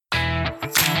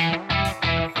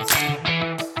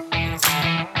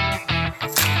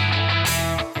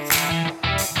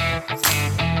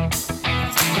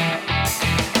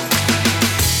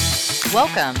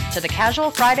Welcome to the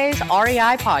Casual Fridays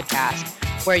REI podcast,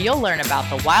 where you'll learn about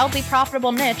the wildly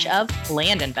profitable niche of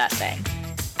land investing.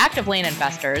 Active land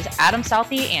investors Adam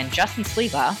Southey and Justin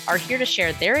Sleva are here to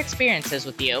share their experiences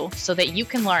with you so that you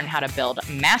can learn how to build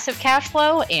massive cash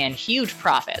flow and huge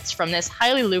profits from this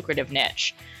highly lucrative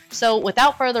niche. So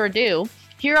without further ado,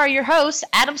 here are your hosts,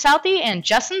 Adam Southey and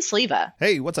Justin Sleva.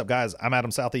 Hey, what's up, guys? I'm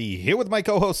Adam Southey here with my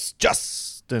co-host,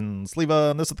 Justin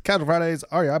Sleva, and this is the Casual Fridays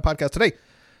REI podcast. Today,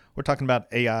 we're talking about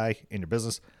AI in your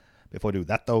business. Before we do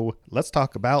that, though, let's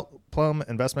talk about Plum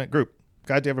Investment Group.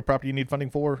 Guys, do you have a property you need funding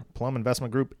for? Plum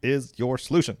Investment Group is your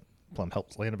solution. Plum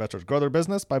helps land investors grow their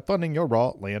business by funding your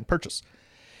raw land purchase.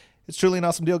 It's truly an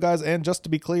awesome deal, guys, and just to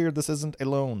be clear, this isn't a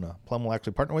loan. Plum will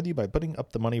actually partner with you by putting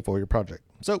up the money for your project.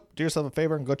 So do yourself a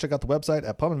favor and go check out the website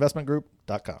at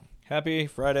pluminvestmentgroup.com. Happy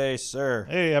Friday, sir.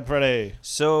 Hey, happy Friday.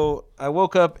 So I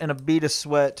woke up in a bead of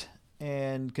sweat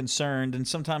and concerned, and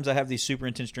sometimes I have these super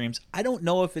intense dreams. I don't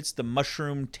know if it's the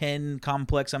mushroom 10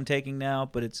 complex I'm taking now,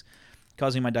 but it's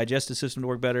causing my digestive system to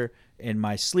work better and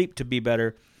my sleep to be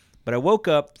better. But I woke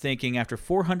up thinking after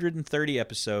 430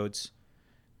 episodes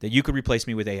that you could replace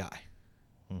me with AI.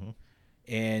 Mm-hmm.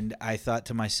 And I thought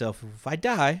to myself, if I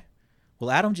die,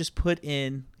 will Adam just put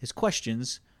in his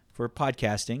questions for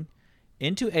podcasting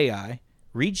into AI,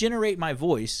 regenerate my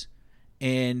voice,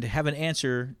 and have an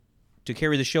answer to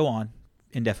carry the show on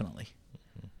indefinitely?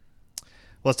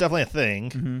 Well, it's definitely a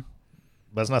thing,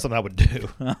 but it's not something I would do.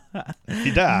 If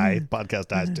you die, the podcast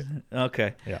dies too.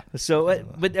 Okay. Yeah. So,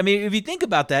 but I mean, if you think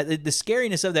about that, the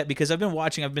scariness of that, because I've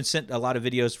been sent a lot of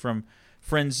videos from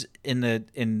friends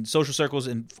in social circles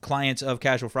and clients of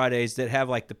Casual Fridays that have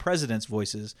like the president's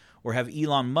voices or have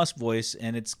Elon Musk voice,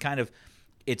 and it's talking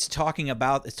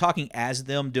as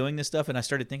them doing this stuff. And I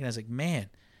started thinking, I was like, man,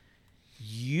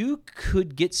 you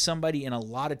could get somebody in a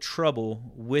lot of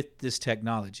trouble with this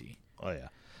technology. Oh, yeah.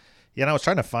 Yeah, and I was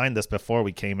trying to find this before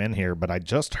we came in here, but I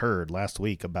just heard last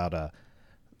week about a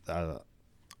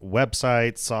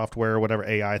website, software, whatever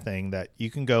AI thing that you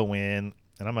can go in,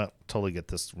 and I'm going to totally get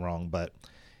this wrong, but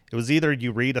it was either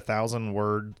you read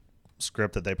 1,000-word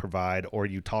script that they provide, or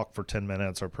you talk for 10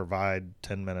 minutes or provide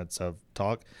 10 minutes of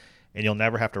talk, and you'll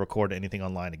never have to record anything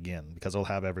online again because it'll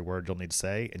have every word you'll need to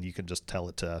say, and you can just tell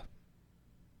it to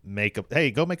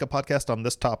go make a podcast on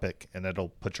this topic, and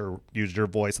it'll use your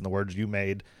voice and the words you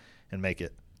made and make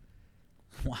it.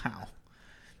 Wow.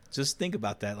 Just think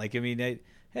about that. Like, I mean,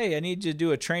 hey, I need you to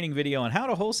do a training video on how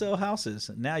to wholesale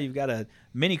houses. Now you've got a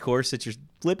mini course that you're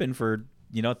flipping for,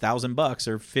 $1,000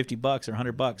 or $50 or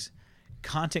 $100.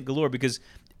 Content galore, because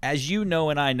as you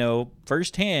know and I know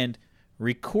firsthand,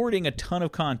 recording a ton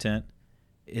of content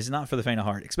is not for the faint of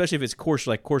heart, especially if it's course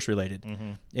related.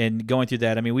 Mm-hmm. And going through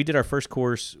that, I mean, we did our first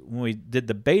course when we did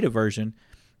the beta version.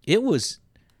 It was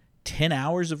 10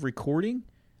 hours of recording,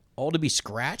 all to be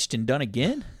scratched and done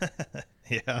again.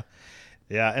 Yeah.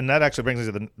 Yeah, and that actually brings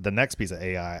us to the next piece of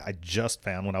AI I just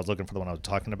found when I was looking for the one I was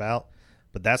talking about,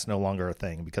 but that's no longer a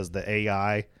thing because the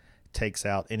AI takes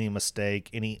out any mistake,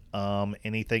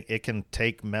 anything. It can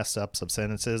take mess ups of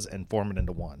sentences and form it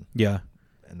into one. Yeah.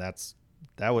 And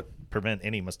that would prevent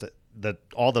any mistake.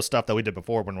 All the stuff that we did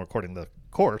before when recording the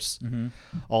course,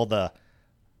 all the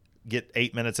get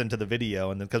 8 minutes into the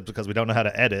video, and then because we don't know how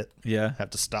to edit,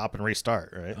 have to stop and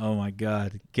restart, right? Oh my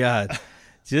God.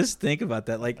 Just think about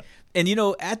that. Like, and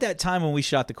at that time when we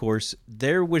shot the course,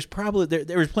 there was probably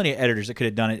there was plenty of editors that could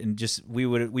have done it, and just we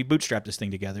bootstrapped this thing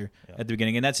together at the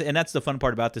beginning, and that's the fun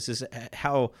part about this is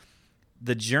how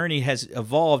the journey has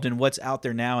evolved and what's out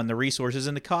there now and the resources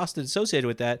and the cost associated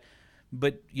with that.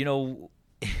 But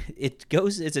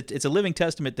it's a living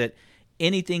testament that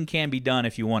anything can be done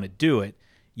if you want to do it.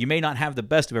 You may not have the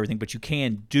best of everything, but you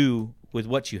can do with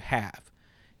what you have.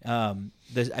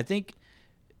 I think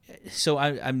so.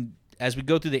 I'm as we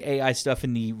go through the AI stuff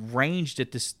and the range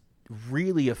that this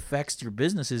really affects your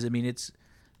businesses. I mean,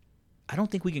 I don't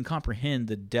think we can comprehend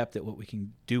the depth at what we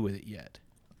can do with it yet.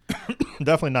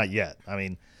 Definitely not yet. I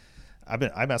mean,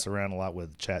 I mess around a lot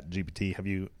with ChatGPT. Have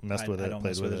you messed with it? I don't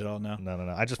mess with it at all. No.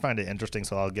 I just find it interesting.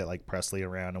 So I'll get like Presley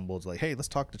around and we'll just like, hey, let's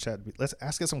talk to Chat. Let's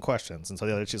ask it some questions. And so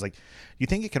the other, she's like, you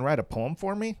think it can write a poem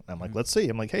for me? And I'm like, let's see.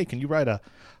 I'm like, hey, can you write a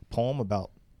poem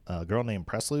about a girl named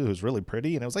Presley who's really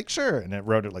pretty? And it was like, sure. And it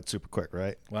wrote it like super quick,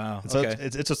 right? Wow. And so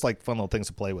it's just like fun little things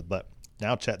to play with. But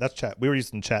now that's Chat. We were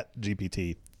using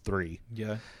ChatGPT 3.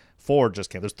 Yeah. 4 just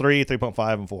came. There's 3,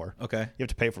 3.5, and 4. Okay. You have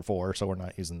to pay for 4, so we're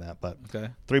not using that. But okay.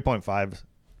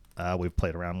 3.5 we've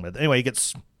played around with. Anyway, it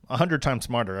gets 100 times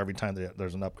smarter every time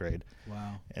there's an upgrade.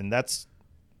 Wow. And that's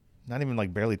not even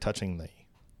like barely touching the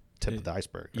tip of the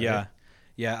iceberg. Right? Yeah.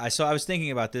 Yeah. I was thinking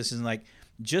about this and like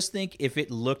just think if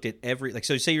it looked at every, like,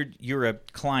 so say you're a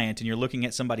client and you're looking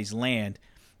at somebody's land,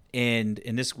 and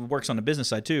this works on the business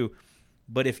side too,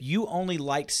 but if you only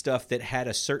liked stuff that had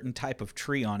a certain type of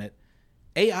tree on it,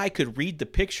 AI could read the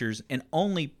pictures and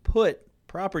only put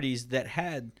properties that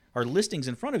had, or listings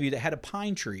in front of you that had a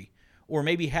pine tree or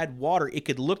maybe had water. It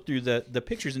could look through the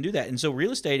pictures and do that. And so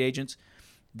real estate agents,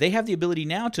 they have the ability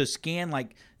now to scan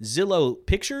like Zillow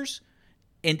pictures,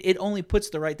 and it only puts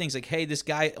the right things. Like, hey, this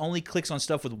guy only clicks on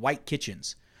stuff with white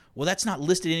kitchens. Well, that's not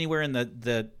listed anywhere in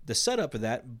the setup of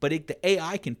that, but the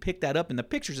AI can pick that up in the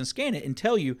pictures and scan it and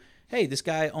tell you, hey, this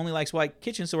guy only likes white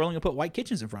kitchens, so we're only going to put white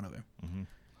kitchens in front of him. Mm-hmm.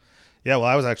 Yeah, well,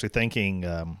 I was actually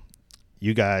thinking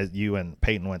you and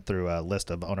Peyton went through a list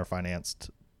of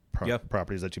owner-financed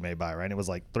properties that you may buy, right? It was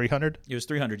like 300? It was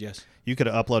 300, yes. You could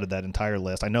have uploaded that entire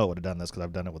list. I know it would have done this because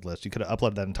I've done it with lists. You could have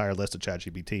uploaded that entire list to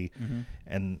ChatGPT,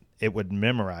 and it would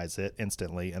memorize it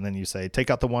instantly. And then you say, take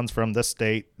out the ones from this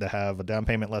state that have a down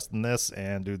payment less than this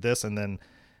and do this. And then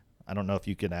I don't know if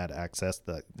you can add access.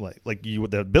 The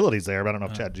ability's there, but I don't know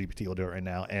if ChatGPT will do it right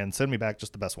now. And send me back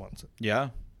just the best ones. Yeah.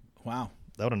 Wow.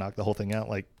 That would have knocked the whole thing out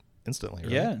like instantly.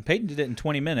 Right? Yeah. And Peyton did it in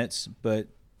 20 minutes, but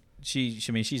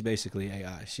she's basically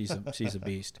AI. She's a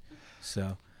beast.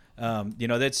 So,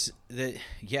 that's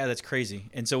crazy.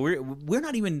 And so we're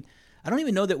not even, I don't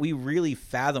even know that we really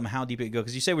fathom how deep it goes.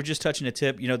 Because you say we're just touching a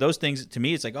tip. Those things, to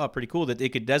me, it's like, oh, pretty cool that it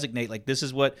could designate, like, this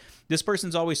is what, this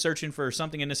person's always searching for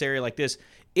something in this area like this.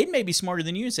 It may be smarter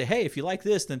than you and say, hey, if you like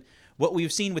this, then what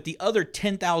we've seen with the other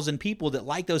 10,000 people that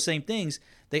like those same things,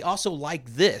 they also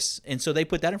like this. And so they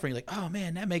put that in front of you, like, oh,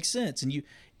 man, that makes sense. And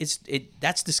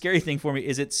that's the scary thing for me,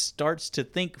 is it starts to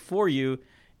think for you,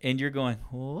 and you're going,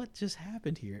 well, what just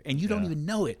happened here? And you don't even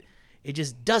know it. It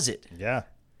just does it. Yeah.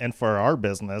 And for our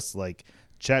business, like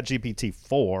ChatGPT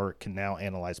 4 can now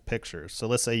analyze pictures. So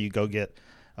let's say you go get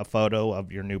a photo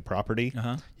of your new property.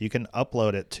 You can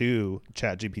upload it to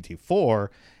ChatGPT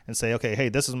 4 and say, okay, hey,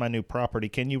 this is my new property.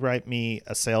 Can you write me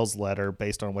a sales letter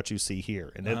based on what you see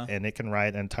here? And it can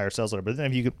write an entire sales letter. But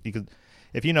then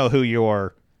if you know who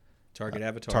your target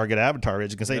avatar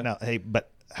is, you can say, now, hey,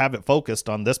 but have it focused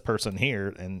on this person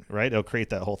here, and it'll create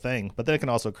that whole thing. But then it can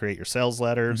also create your sales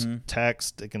letters,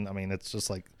 text. It's just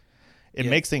like, it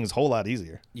makes things a whole lot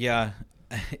easier. Yeah.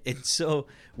 And so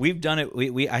we've done it.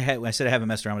 I said I haven't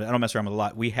messed around with it. I don't mess around with it a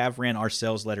lot. We have ran our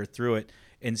sales letter through it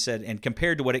and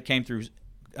compared to what it came through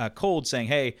cold, saying,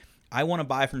 hey, I want to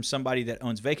buy from somebody that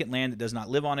owns vacant land, that does not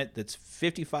live on it, that's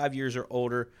 55 years or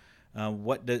older.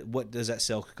 What does that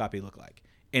sales copy look like?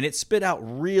 And it spit out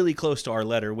really close to our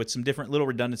letter with some different little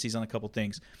redundancies on a couple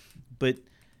things. But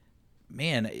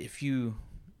man,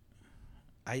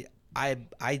 I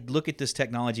look at this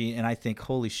technology and I think,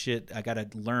 holy shit, I got to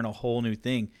learn a whole new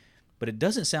thing. But it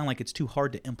doesn't sound like it's too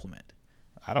hard to implement.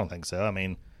 I don't think so. I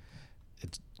mean,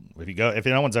 if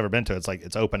no one's ever been to it, it's like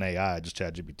it's OpenAI, just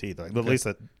ChatGPT. Like, at least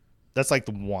that's like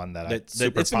the one that's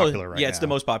super popular right now. Yeah, it's the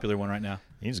most popular one right now.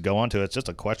 You just go onto it. It's just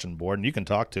a question board, and you can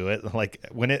talk to it. Like,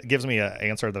 when it gives me an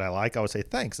answer that I like, I would say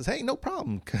thanks. It's, hey, no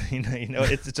problem.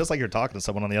 It's just like you're talking to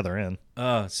someone on the other end.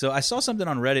 So I saw something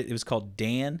on Reddit. It was called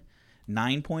Dan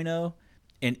 9.0,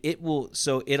 and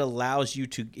it allows you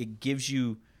to, it gives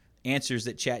you answers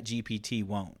that ChatGPT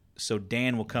won't. So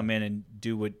Dan will come in and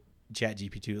do what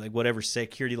ChatGPT, like whatever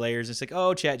security layers, it's like,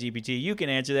 oh, ChatGPT, you can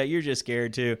answer that. You're just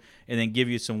scared to, and then give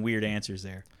you some weird answers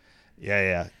there.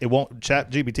 Yeah. It won't.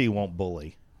 ChatGPT won't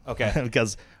bully. Okay.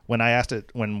 Because when I asked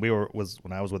it, when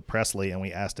I was with Presley and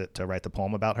we asked it to write the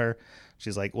poem about her,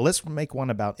 she's like, well, let's make one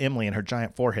about Emily and her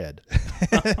giant forehead.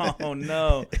 Oh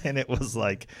no. And it was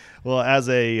like, well,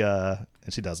 and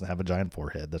she doesn't have a giant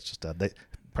forehead. That's just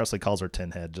Presley calls her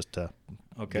tin head just to.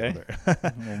 Okay.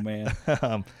 Oh man.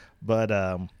 But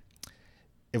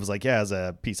it was like, as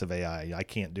a piece of AI, I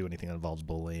can't do anything that involves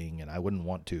bullying, and I wouldn't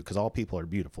want to, because all people are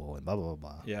beautiful and blah, blah,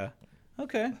 blah. Yeah.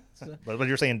 Okay. But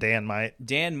you're saying Dan might?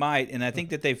 Dan might, and I think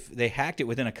that they hacked it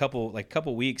within a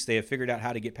couple weeks. They have figured out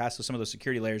how to get past some of those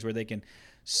security layers where they can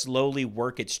slowly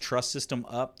work its trust system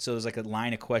up. So there's like a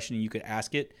line of questioning you could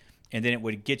ask it, and then it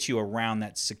would get you around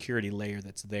that security layer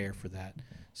that's there for that.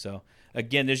 So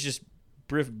again, there's just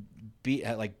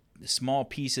like small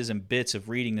pieces and bits of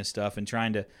reading this stuff and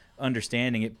trying to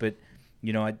understanding it. But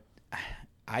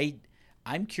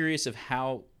I'm curious of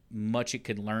how much it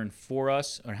could learn for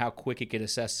us, or how quick it could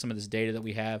assess some of this data that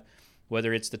we have,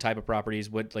 whether it's the type of properties,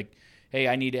 hey,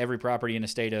 I need every property in the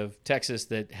state of Texas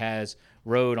that has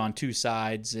road on two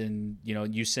sides, and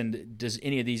does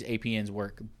any of these APNs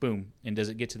work? Boom. And does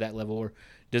it get to that level, or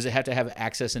does it have to have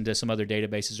access into some other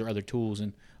databases or other tools,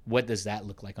 and what does that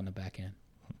look like on the back end?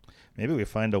 Maybe we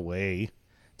find a way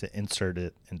to insert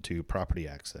it into property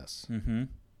access. Mm-hmm.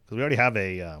 we already have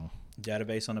a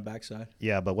database on the backside.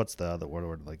 yeah, but what's the other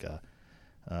word? Like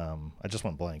I just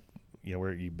went blank. You know,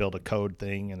 where you build a code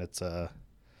thing and it's a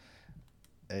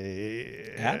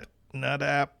app? Not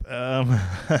app.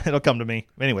 It'll come to me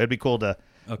anyway. It'd be cool to.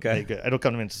 Okay. It'll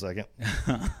come to me in just a second.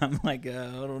 I'm like, I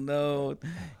don't know.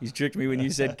 You tricked me when you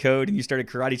said code and you started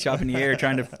karate chopping the air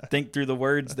trying to think through the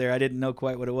words there. I didn't know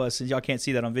quite what it was. Since y'all can't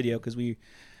see that on video because we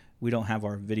don't have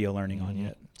our video learning on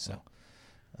yet. So,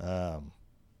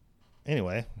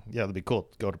 anyway, yeah, it'd be cool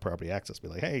to go to property access, be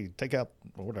like, hey, take out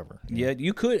or whatever. Yeah,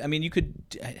 you could. I mean, you could.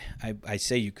 I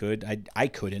say you could. I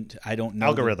couldn't. I don't know.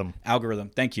 Algorithm.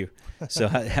 Thank you. So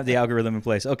I have the algorithm in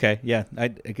place. Okay. Yeah. I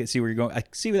can see where you're going. I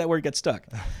see where that word got stuck.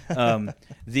 Again,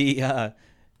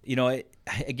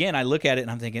 I look at it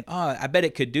and I'm thinking, oh, I bet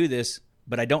it could do this,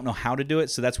 but I don't know how to do it.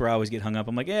 So that's where I always get hung up.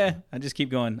 I'm like, I just keep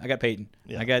going. I got Peyton.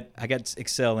 Yeah. I got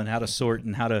Excel and how to sort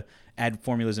and how to add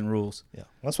formulas and rules. Yeah.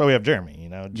 That's why we have Jeremy, you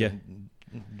know. Yeah.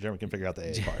 Jeremy can figure out the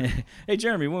AI part. Hey,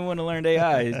 Jeremy, we want to learn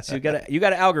AI. So you got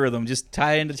an algorithm. Just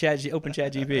tie into Open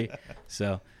ChatGPT.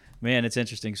 So, man, it's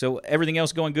interesting. So everything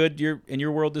else going good in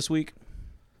your world this week?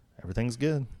 Everything's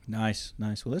good. Nice.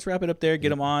 Well, let's wrap it up there. Get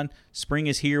them on. Spring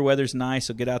is here. Weather's nice.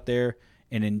 So get out there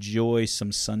and enjoy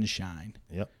some sunshine.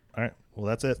 Yep. All right. Well,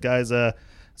 that's it, guys. As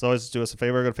always, do us a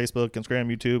favor. Go to Facebook,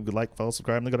 Instagram, YouTube. Like, follow,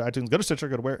 subscribe. Then go to iTunes. Go to Stitcher.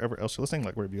 Go to wherever else you're listening.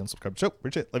 Like, review, and subscribe to the show.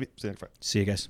 Appreciate it. Love you. See you next Friday. See you guys.